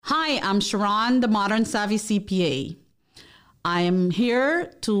Hi, I'm Sharon, the Modern Savvy CPA. I am here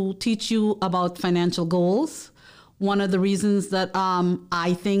to teach you about financial goals. One of the reasons that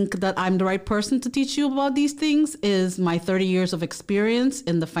I think that I'm the right person to teach you about these things is my 30 years of experience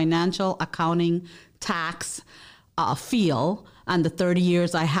in the financial, accounting, tax field, and the 30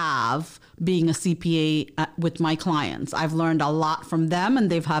 years I have being a CPA with my clients. I've learned a lot from them, and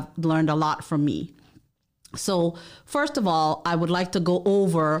they've learned a lot from me. So first of all, I would like to go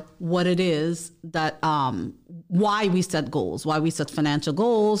over what it is that, why we set goals, why we set financial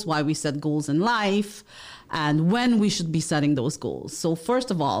goals, why we set goals in life, and when we should be setting those goals. So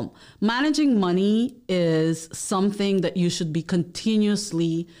first of all, managing money is something that you should be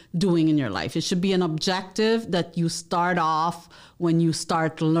continuously doing in your life. It should be an objective that you start off when you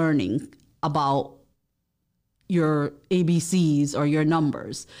start learning about your ABCs or your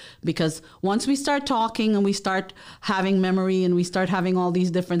numbers. Because once we start talking and we start having memory and we start having all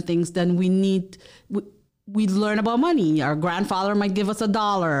these different things, then we learn about money. Our grandfather might give us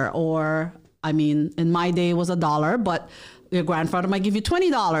 $1, or in my day it was $1, but your grandfather might give you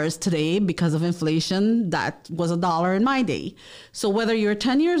 $20 today because of inflation. That was $1 in my day. So whether you're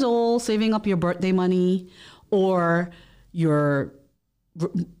 10 years old saving up your birthday money, or you're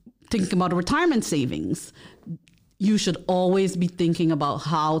thinking about retirement savings, you should always be thinking about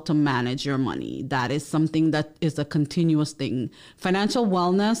how to manage your money. That is something that is a continuous thing. Financial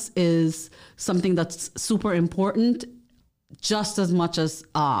wellness is something that's super important, just as much as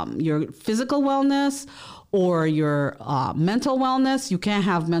your physical wellness or your mental wellness. You can't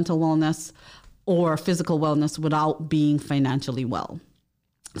have mental wellness or physical wellness without being financially well.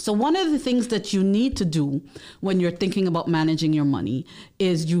 So one of the things that you need to do when you're thinking about managing your money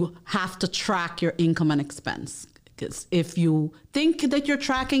is you have to track your income and expense. Because if you think that you're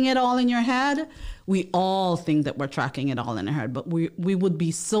tracking it all in your head, we all think that we're tracking it all in our head, but we would be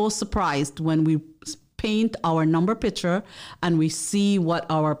so surprised when we paint our number picture and we see what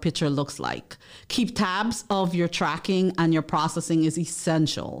our picture looks like. Keep tabs of your tracking and your processing is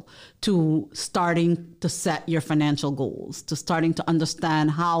essential to starting to set your financial goals, to starting to understand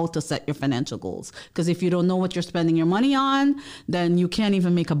how to set your financial goals. Because if you don't know what you're spending your money on, then you can't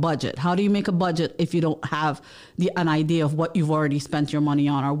even make a budget. How do you make a budget if you don't have an idea of what you've already spent your money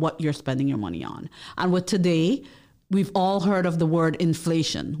on or what you're spending your money on? And with today, we've all heard of the word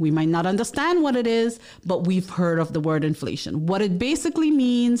inflation. We might not understand what it is, but we've heard of the word inflation. What it basically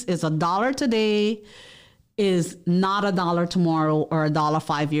means is $1 today is not $1 tomorrow or $1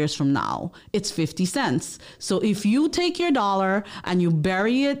 5 years from now. It's 50 cents. So if you take your dollar and you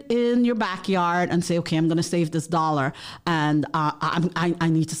bury it in your backyard and say, okay, I'm going to save this dollar, and I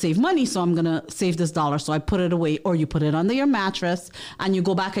need to save money, so I'm going to save this dollar. So I put it away, or you put it under your mattress and you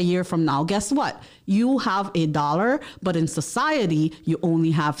go back a year from now. Guess what? You have $1, but in society, you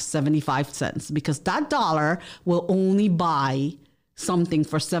only have 75 cents because that dollar will only buy something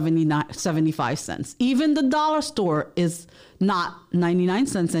for 75 cents. Even the dollar store is not 99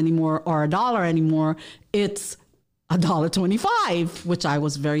 cents anymore or $1 anymore. It's $1.25, which I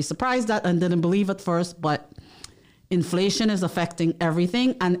was very surprised at and didn't believe at first, but inflation is affecting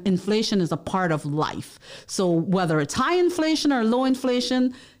everything, and inflation is a part of life. So whether it's high inflation or low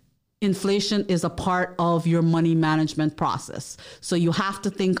inflation, inflation is a part of your money management process. So you have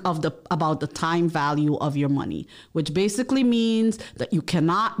to think about the time value of your money, which basically means that you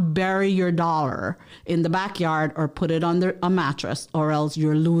cannot bury your dollar in the backyard or put it under a mattress, or else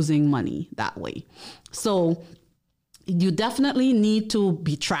you're losing money that way. So you definitely need to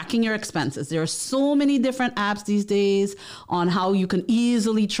be tracking your expenses. There are so many different apps these days on how you can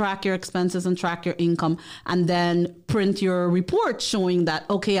easily track your expenses and track your income, and then print your report showing that,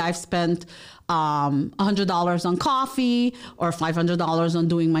 okay, I've spent $100 on coffee, or $500 on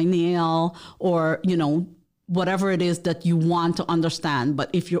doing my nail, or, whatever it is that you want to understand. But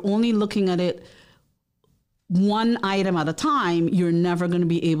if you're only looking at it one item at a time, you're never going to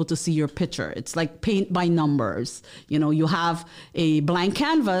be able to see your picture. It's like paint by numbers. You have a blank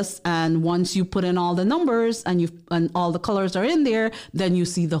canvas, and once you put in all the numbers and all the colors are in there, then you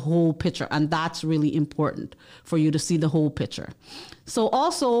see the whole picture. And that's really important for you to see the whole picture. So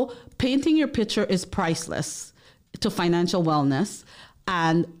also, painting your picture is priceless to financial wellness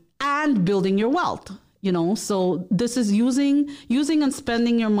and building your wealth. So this is using and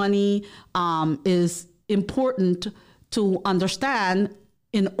spending your money is important to understand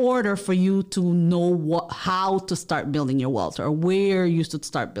in order for you to know how to start building your wealth, or where you should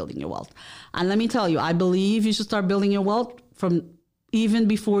start building your wealth. And let me tell you, I believe you should start building your wealth from even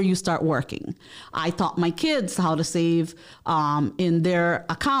before you start working. I taught my kids how to save in their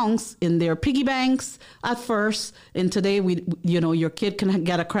accounts, in their piggy banks at first. And today, your kid can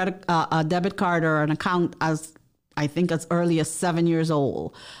get a debit card or an account as early as 7 years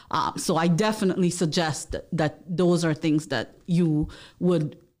old. So I definitely suggest that those are things that you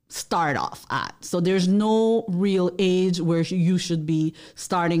would start off at. So there's no real age where you should be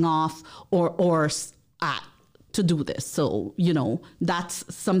starting off or at to do this. So, that's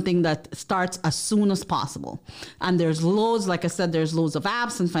something that starts as soon as possible. And there's loads, like I said, there's loads of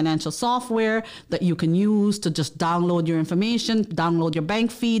apps and financial software that you can use to just download your information, download your bank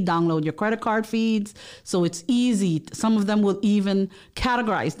feed, download your credit card feeds. So it's easy. Some of them will even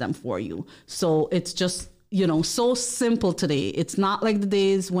categorize them for you. So it's just, so simple today. It's not like the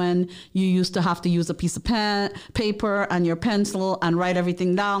days when you used to have to use a piece of paper and your pencil and write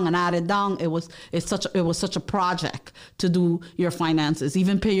everything down and add it down. It was such a project to do your finances.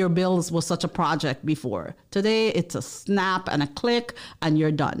 Even pay your bills was such a project before. Today, it's a snap and a click and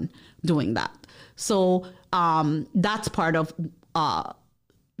you're done doing that. So that's part of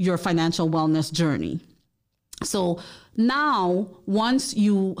your financial wellness journey. So now, once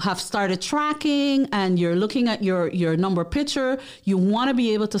you have started tracking and you're looking at your number picture, you want to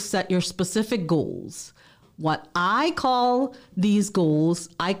be able to set your specific goals. What I call these goals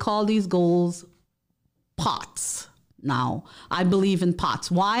pots. Now, I believe in pots.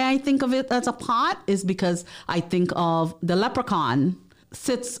 Why I think of it as a pot is because I think of the leprechaun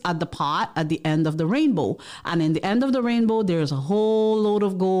sits at the pot at the end of the rainbow. And in the end of the rainbow, there's a whole load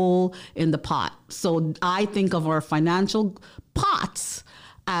of gold in the pot. So I think of our financial pots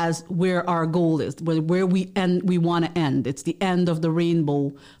as where our goal is, where we want to end. It's the end of the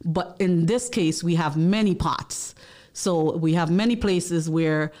rainbow. But in this case, we have many pots. So we have many places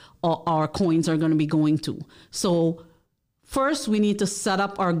where our coins are going to be going to. So first, we need to set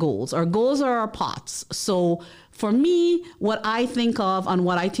up our goals. Our goals are our pots. So for me, what I think of and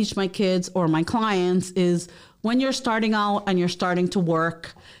what I teach my kids or my clients is when you're starting out and you're starting to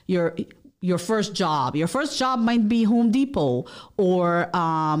work, your first job might be Home Depot or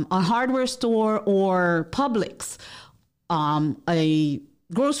a hardware store or Publix, a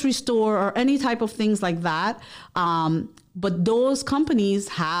grocery store or any type of things like that. But those companies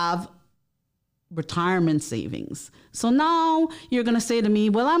have retirement savings. So now you're going to say to me,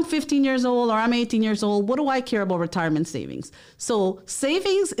 well, I'm 15 years old or I'm 18 years old. What do I care about retirement savings? So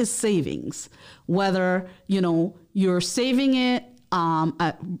savings is savings, whether, you're saving it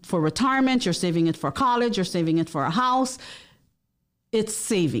for retirement, you're saving it for college, you're saving it for a house. It's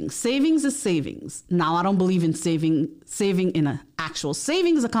savings. Savings is savings. Now, I don't believe in saving in an actual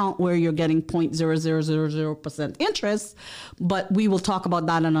savings account where you're getting 0.0000% interest, but we will talk about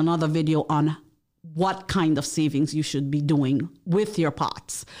that in another video on what kind of savings you should be doing with your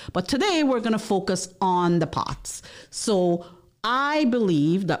pots. But today we're going to focus on the pots. So I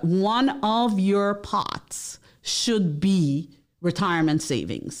believe that one of your pots should be retirement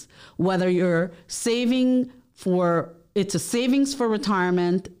savings. Whether you're saving it's a savings for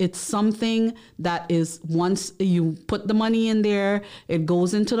retirement. It's something that is, once you put the money in there, it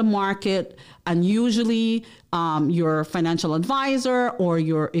goes into the market. And usually your financial advisor or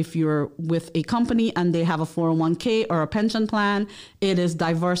if you're with a company and they have a 401k or a pension plan, it is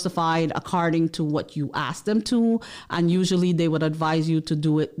diversified according to what you ask them to. And usually they would advise you to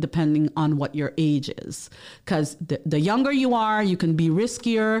do it depending on what your age is. Because the younger you are, you can be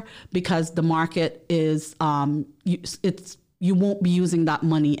riskier because the market is, you won't be using that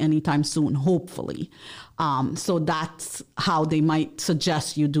money anytime soon, hopefully. So that's how they might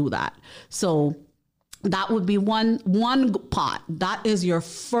suggest you do that. So that would be one pot. That is your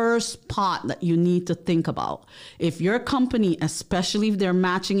first pot that you need to think about. If your company, especially if they're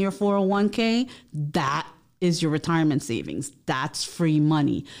matching your 401k, that is your retirement savings. That's free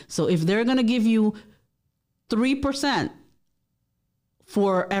money. So if they're going to give you 3%,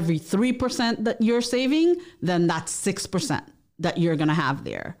 for every 3% that you're saving, then that's 6% that you're going to have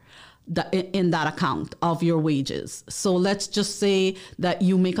there in that account of your wages. So let's just say that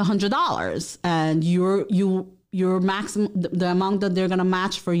you make $100 and your maximum, the amount that they're going to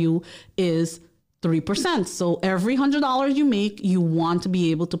match for you is 3%. So every $100 you make, you want to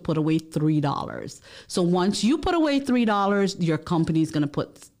be able to put away $3. So once you put away $3, your company is going to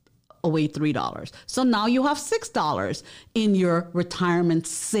put away $3. So now you have $6 in your retirement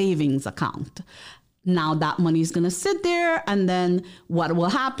savings account. Now that money is going to sit there, and then what will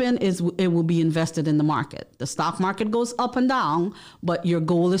happen is it will be invested in the market. The stock market goes up and down, but your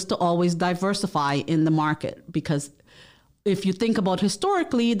goal is to always diversify in the market, because if you think about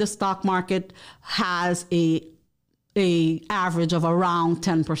historically, the stock market has a a average of around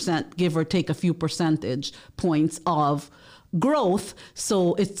 10%, give or take a few percentage points of growth.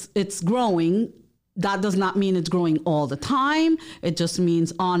 So it's growing. That does not mean it's growing all the time. It just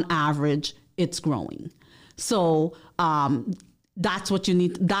means on average, it's growing. So that's what you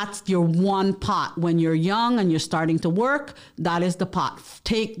need. That's your one pot. When you're young and you're starting to work, that is the pot.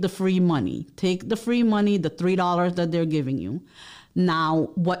 Take the free money. Take the free money, the $3 that they're giving you. Now,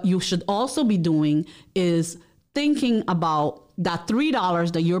 what you should also be doing is thinking about that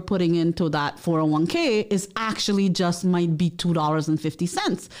 $3 that you're putting into that 401k is actually just might be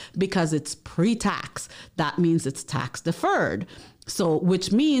 $2.50 because it's pre-tax. That means it's tax deferred. So,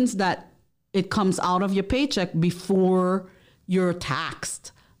 which means that it comes out of your paycheck before you're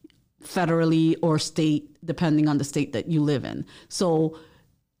taxed federally or state, depending on the state that you live in. So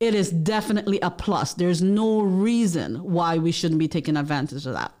it is definitely a plus. There's no reason why we shouldn't be taking advantage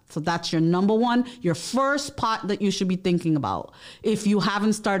of that. So that's your number one, your first pot that you should be thinking about. If you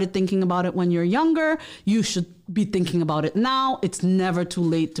haven't started thinking about it when you're younger, you should be thinking about it now. It's never too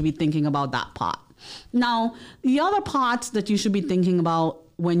late to be thinking about that pot. Now, the other pots that you should be thinking about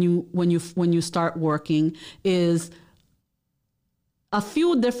when you start working is a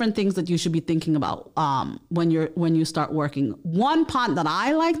few different things that you should be thinking about when you start working. One pot that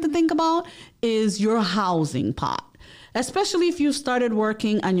I like to think about is your housing pot, especially if you started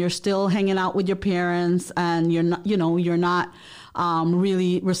working and you're still hanging out with your parents and you're not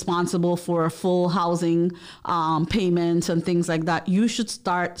really responsible for full housing payments and things like that. You should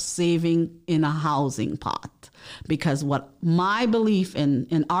start saving in a housing pot. Because what my belief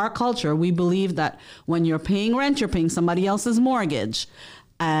in our culture, we believe that when you're paying rent, you're paying somebody else's mortgage.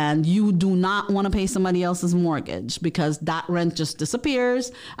 And you do not want to pay somebody else's mortgage because that rent just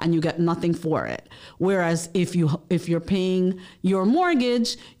disappears and you get nothing for it. Whereas if you're paying your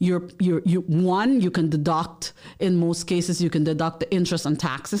mortgage, you can deduct, in most cases, you can deduct the interest and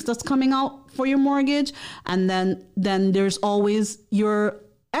taxes that's coming out for your mortgage. And then there's always your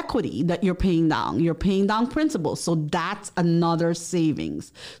equity that you're paying down. You're paying down principal. So that's another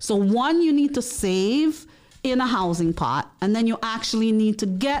savings. So one, you need to save in a housing pot, and then you actually need to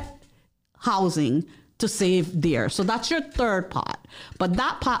get housing to save there. So that's your third pot. But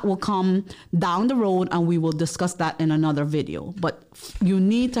that pot will come down the road and we will discuss that in another video. But you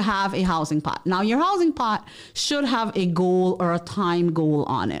need to have a housing pot. Now your housing pot should have a goal or a time goal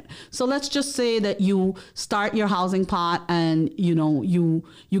on it. So let's just say that you start your housing pot and you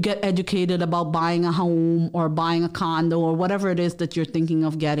get educated about buying a home or buying a condo or whatever it is that you're thinking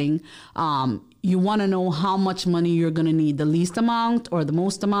of getting. You want to know how much money you're going to need, the least amount or the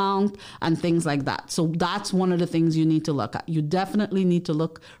most amount, and things like that. So that's one of the things you need to look at. You definitely need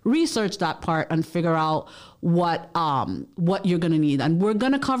to research that part and figure out what you're going to need. And we're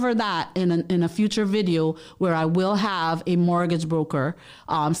going to cover that in a future video where I will have a mortgage broker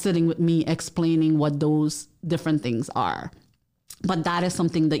sitting with me explaining what those different things are. But that is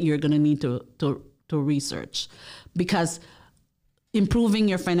something that you're going to need to research, because improving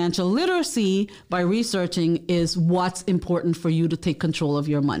your financial literacy by researching is what's important for you to take control of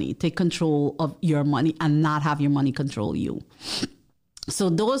your money. Take control of your money and not have your money control you. So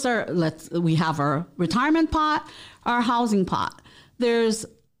those are, we have our retirement pot, our housing pot. There's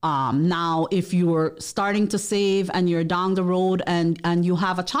now if you're starting to save and you're down the road and you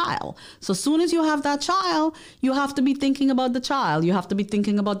have a child. So as soon as you have that child, you have to be thinking about the child. You have to be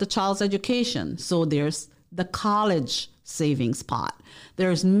thinking about the child's education. So there's the college savings pot.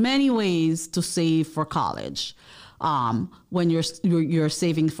 There's many ways to save for college. When you're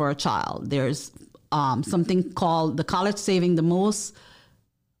saving for a child, there's something called the college saving. The most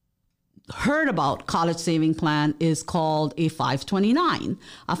heard about college saving plan is called a 529.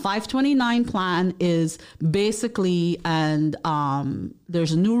 A 529 plan is basically, and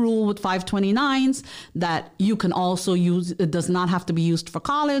there's a new rule with 529s that you can also use. It does not have to be used for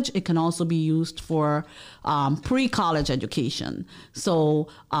college. It can also be used for pre-college education. So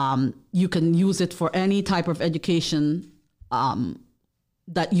you can use it for any type of education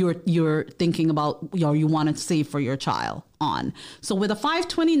that you're thinking about, or you want to save for your child on. So with a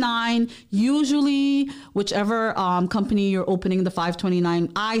 529, usually whichever company you're opening the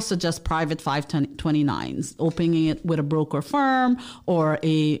 529, I suggest private 529s, opening it with a broker firm or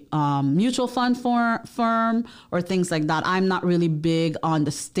a mutual fund firm or things like that. I'm not really big on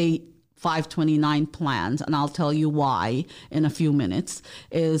the state 529 plans, and I'll tell you why in a few minutes.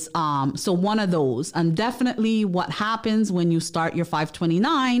 Is so one of those. And definitely what happens when you start your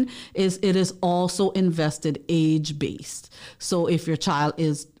 529 is it is also invested age-based. So if your child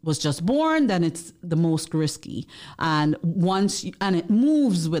was just born, then it's the most risky. And it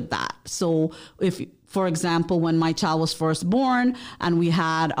moves with that. So if For example, when my child was first born and we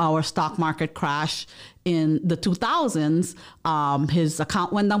had our stock market crash in the 2000s, his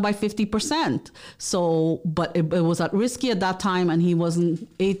account went down by 50%. So, but it was at risky at that time, and he wasn't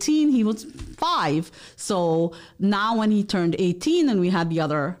 18, he was 5. So now when he turned 18 and we had the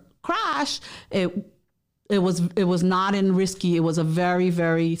other crash, it was not in risky. It was a very,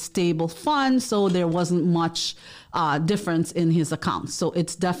 very stable fund. So there wasn't much difference in his account. So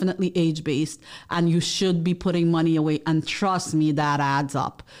it's definitely age-based, and you should be putting money away. And trust me, that adds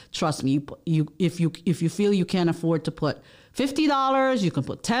up. Trust me, if you feel you can't afford to put $50, you can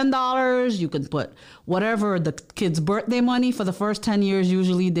put $10, you can put whatever, the kid's birthday money for the first 10 years.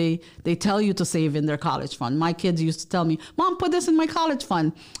 Usually they tell you to save in their college fund. My kids used to tell me, Mom, put this in my college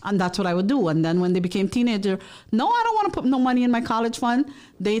fund. And that's what I would do. And then when they became teenager, no, I don't want to put no money in my college fund.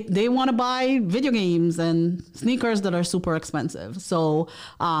 They want to buy video games and sneakers that are super expensive. So,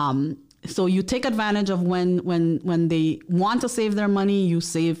 so you take advantage of when they want to save their money, you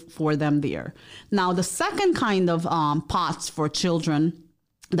save for them there. Now, the second kind of pots for children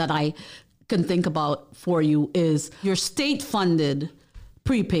that I can think about for you is your state-funded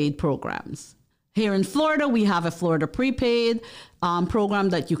prepaid programs. Here in Florida, we have a Florida prepaid program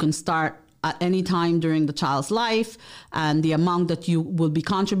that you can start at any time during the child's life, and the amount that you will be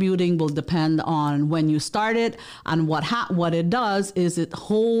contributing will depend on when you start it. And what it does is it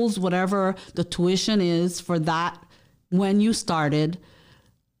holds whatever the tuition is for that when you started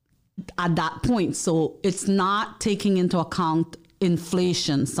at that point. So it's not taking into account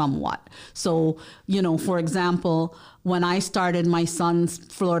inflation somewhat. So, for example, when I started my son's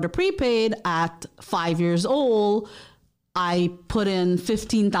Florida prepaid at 5 years old, I put in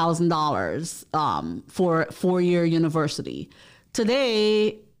 $15,000 for 4-year university.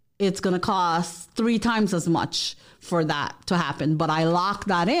 Today, it's going to cost 3 times as much for that to happen. But I lock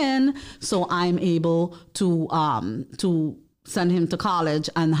that in, so I'm able to send him to college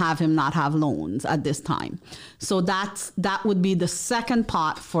and have him not have loans at this time. So that would be the second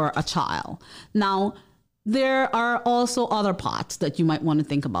pot for a child. Now, there are also other pots that you might want to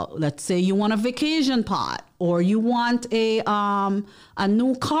think about. Let's say you want a vacation pot, or you want a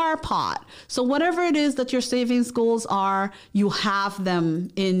new car pot. So whatever it is that your savings goals are, you have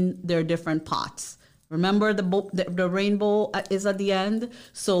them in their different pots. Remember, the rainbow is at the end.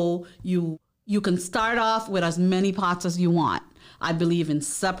 So you can start off with as many pots as you want. I believe in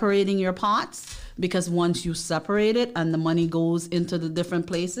separating your pots, because once you separate it and the money goes into the different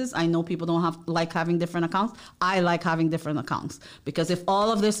places, I know people don't like having different accounts. I like having different accounts, because if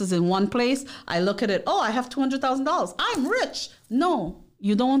all of this is in one place, I look at it, I have $200,000. I'm rich. No,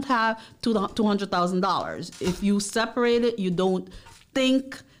 you don't have $200,000. If you separate it, you don't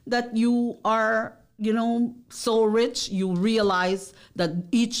think that you are so rich. You realize that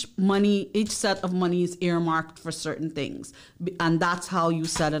each set of money is earmarked for certain things. And that's how you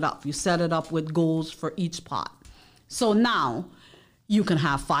set it up. You set it up with goals for each pot. So now you can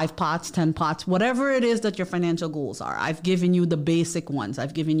have 5 pots, 10 pots, whatever it is that your financial goals are. I've given you the basic ones.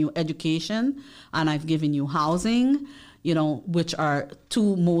 I've given you education, and I've given you housing, which are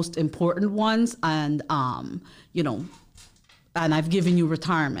 2 most important ones. And, and I've given you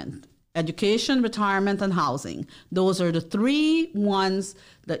retirement. Education, retirement, and housing. Those are the 3 ones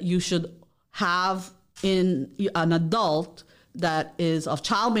that you should have in an adult that is of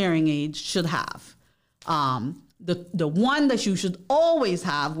childbearing age should have. The one that you should always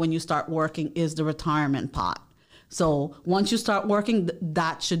have when you start working is the retirement pot. So once you start working,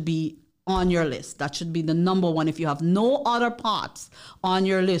 that should be on your list. That should be the number one. If you have no other pots on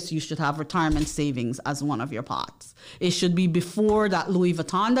your list, you should have retirement savings as one of your pots. It should be before that Louis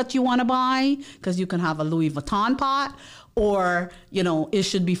Vuitton that you want to buy, because you can have a Louis Vuitton pot, or, it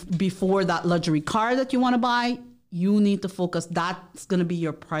should be before that luxury car that you want to buy. You need to focus. That's going to be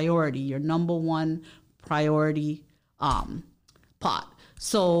your priority, your number one priority pot.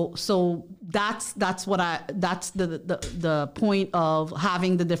 So that's the point of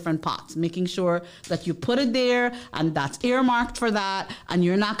having the different pots, making sure that you put it there and that's earmarked for that, and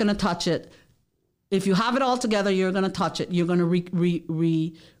you're not going to touch it. If you have it all together, you're going to touch it. You're going to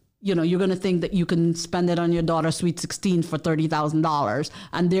you're going to think that you can spend it on your daughter's Sweet 16 for $30,000,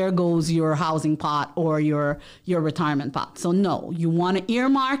 and there goes your housing pot or your retirement pot. So no, you want to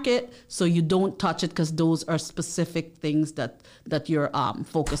earmark it so you don't touch it, because those are specific things that you're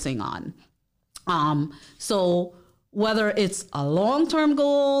focusing on. So whether it's a long-term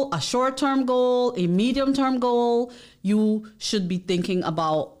goal, a short-term goal, a medium-term goal, you should be thinking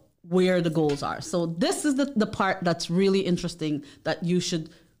about where the goals are. So this is the part that's really interesting that you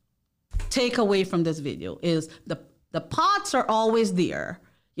should take away from this video is the pots are always there.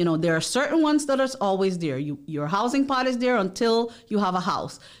 You know, there are certain ones that are always there. Your housing pot is there until you have a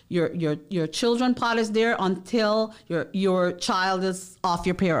house. Your children pot is there until your child is off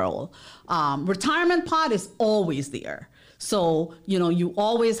your payroll. Retirement pot is always there. So, you know, you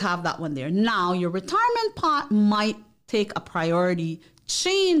always have that one there. Now, your retirement pot might take a priority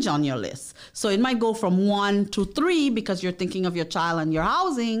change on your list. So it might go from 1 to 3 because you're thinking of your child and your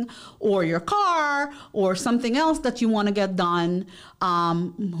housing or your car or something else that you want to get done,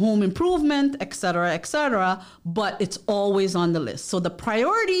 home improvement, et cetera, but it's always on the list. So the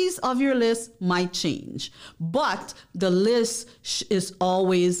priorities of your list might change, but the list is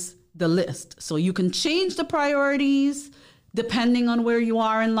always the list. So you can change the priorities depending on where you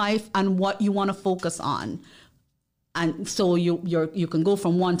are in life and what you want to focus on. And so you can go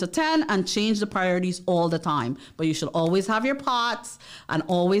from 1 to 10 and change the priorities all the time. But you should always have your pots and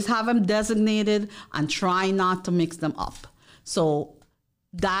always have them designated and try not to mix them up. So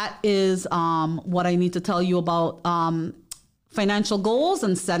that is what I need to tell you about financial goals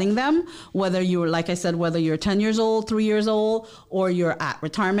and setting them, whether you're, like I said, whether you're 10 years old, 3 years old, or you're at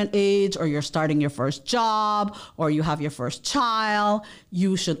retirement age, or you're starting your first job, or you have your first child,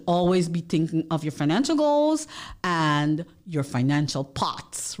 you should always be thinking of your financial goals and your financial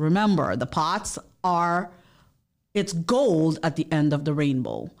pots. Remember, the pots it's gold at the end of the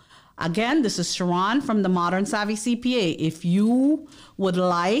rainbow. Again, this is Sharon from the Modern Savvy CPA. If you would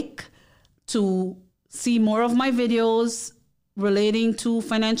like to see more of my videos relating to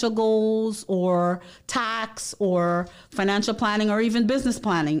financial goals or tax or financial planning or even business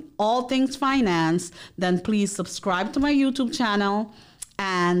planning, all things finance, then please subscribe to my YouTube channel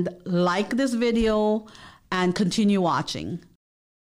and like this video and continue watching.